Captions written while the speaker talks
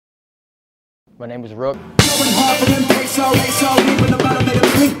My name is Rook.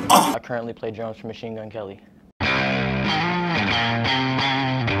 I currently play drums for Machine Gun Kelly.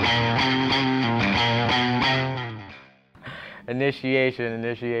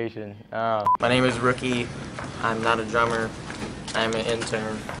 Initiation. My name is Rookie. I'm not a drummer. I'm an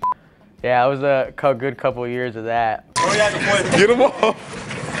intern. Yeah, it was a good couple years of that. Get him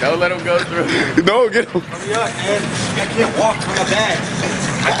off. Don't let him go through. No, get him. Hurry up, man. I can't walk. I'm a bag.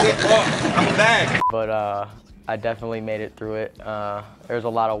 I can't walk. I'm a bag. But I definitely made it through it. There's a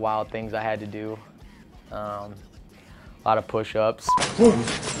lot of wild things I had to do. A lot of push-ups. 1,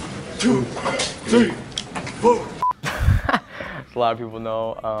 2, 3, 4. A lot of people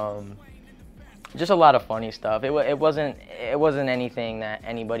know. Just a lot of funny stuff. It wasn't anything that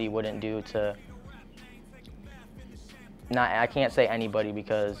anybody wouldn't do to. I can't say anybody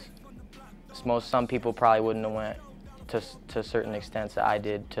because some people probably wouldn't have went to certain extents that I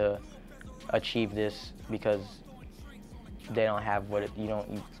did to achieve this because they don't have what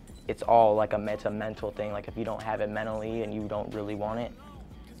it's all like it's a mental thing. Like if you don't have it mentally and you don't really want it,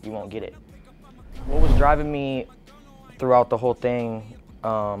 you won't get it. What was driving me throughout the whole thing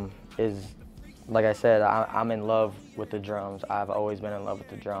is, like I said, I'm in love with the drums. I've always been in love with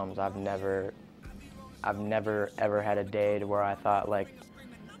the drums. I've never ever had a day to where I thought like,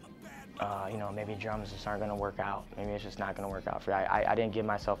 you know, maybe drums just aren't gonna work out. Maybe it's just not gonna work out for me. I didn't give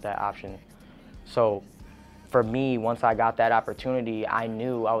myself that option. So for me, once I got that opportunity, I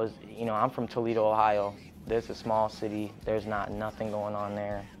knew I was, you know, I'm from Toledo, Ohio. This is a small city. There's nothing going on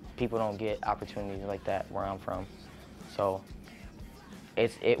there. People don't get opportunities like that where I'm from. So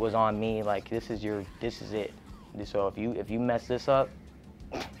it was on me, like this is it. So if you mess this up,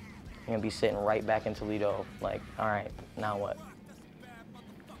 you're gonna be sitting right back in Toledo, like, all right, now what?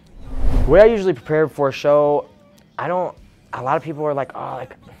 The way I usually prepare for a show, a lot of people are like, oh,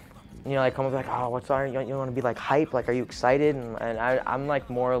 like, you know, like come up like, oh, what's on, you want to be like hype, like, are you excited? And I'm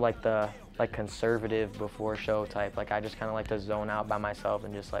like more like the conservative before show type. Like I just kind of like to zone out by myself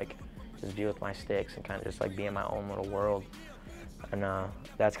and just be with my sticks and kind of just like be in my own little world. And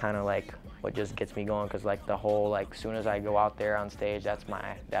that's kind of like what just gets me going, because like the whole, like, soon as I go out there on stage, that's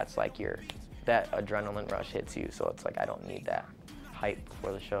like that adrenaline rush hits you. So it's like I don't need that hype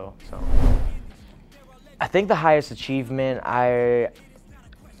before the show. So I think the highest achievement to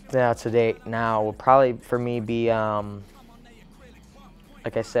date now would probably for me be like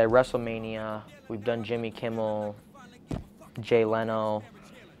I said, WrestleMania. We've done Jimmy Kimmel, Jay Leno,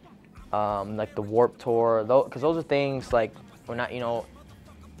 like the Warped Tour, because those are things like we're not, you know,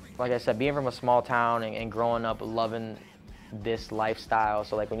 like I said, being from a small town and growing up loving this lifestyle.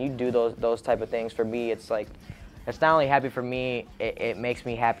 So like when you do those type of things, for me, it's like, it's not only happy for me, it makes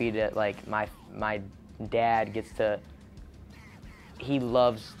me happy that like my dad gets to, he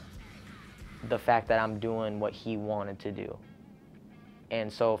loves the fact that I'm doing what he wanted to do.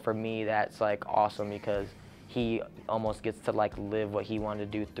 And so for me, that's like awesome because he almost gets to like live what he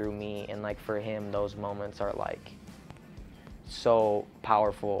wanted to do through me. And like for him, those moments are like so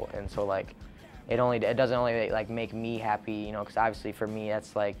powerful. And so like it doesn't only like make me happy, you know, because obviously for me,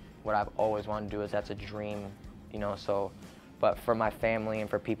 that's like what I've always wanted to do, is that's a dream, you know. So, but for my family and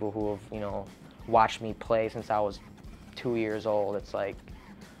for people who have, you know, watched me play since I was 2 years old, it's like,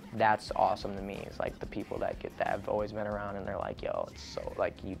 that's awesome to me. It's like the people that have always been around and they're like, yo, it's so,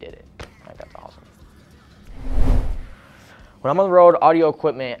 like, you did it. Like, that's awesome. When I'm on the road, audio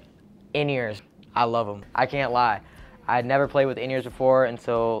equipment, in-ears, I love them. I can't lie. I had never played with in-ears before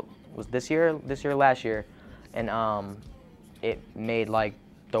until, was last year. And it made like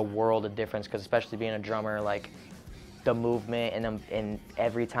the world of difference, because especially being a drummer, like the movement and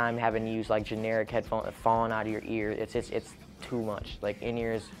every time having to use like generic headphones falling out of your ear, it's too much. Like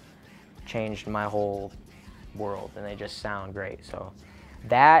in-ears changed my whole world and they just sound great. So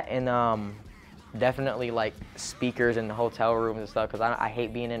that, and definitely like speakers in the hotel rooms and stuff, because I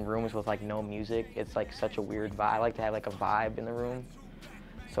hate being in rooms with like no music. It's like such a weird vibe. I like to have like a vibe in the room.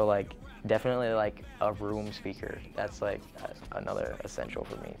 So like definitely like a room speaker. That's like another essential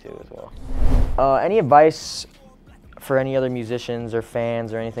for me too as well. Any advice for any other musicians or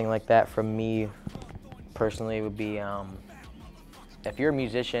fans or anything like that from me personally would be, if you're a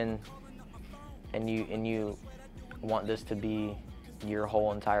musician and you want this to be your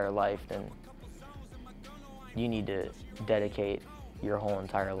whole entire life, then you need to dedicate your whole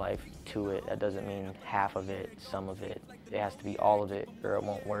entire life to it. That doesn't mean half of it, some of it. It has to be all of it, or it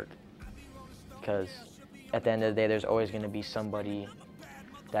won't work. Because at the end of the day, there's always going to be somebody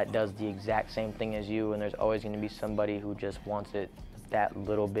that does the exact same thing as you, and there's always going to be somebody who just wants it that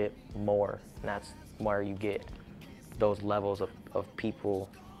little bit more. And that's where you get those levels of people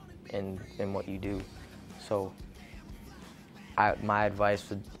in what you do. So my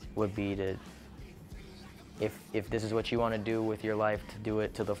advice would be to, if this is what you want to do with your life, to do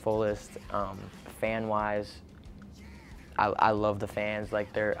it to the fullest. Fan-wise, I love the fans.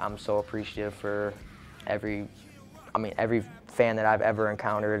 Like, I'm so appreciative for every fan that I've ever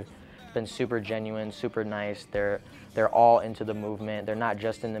encountered. It's been super genuine, super nice. They're all into the movement. They're not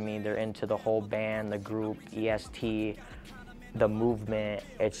just into me. They're into the whole band, the group, EST, the movement.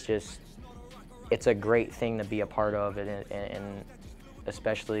 It's a great thing to be a part of, and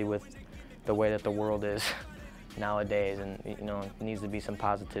especially with the way that the world is nowadays, and you know, it needs to be some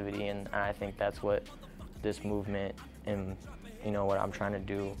positivity, and I think that's what this movement and, you know, what I'm trying to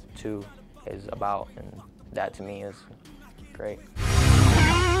do too is about, and that to me is great.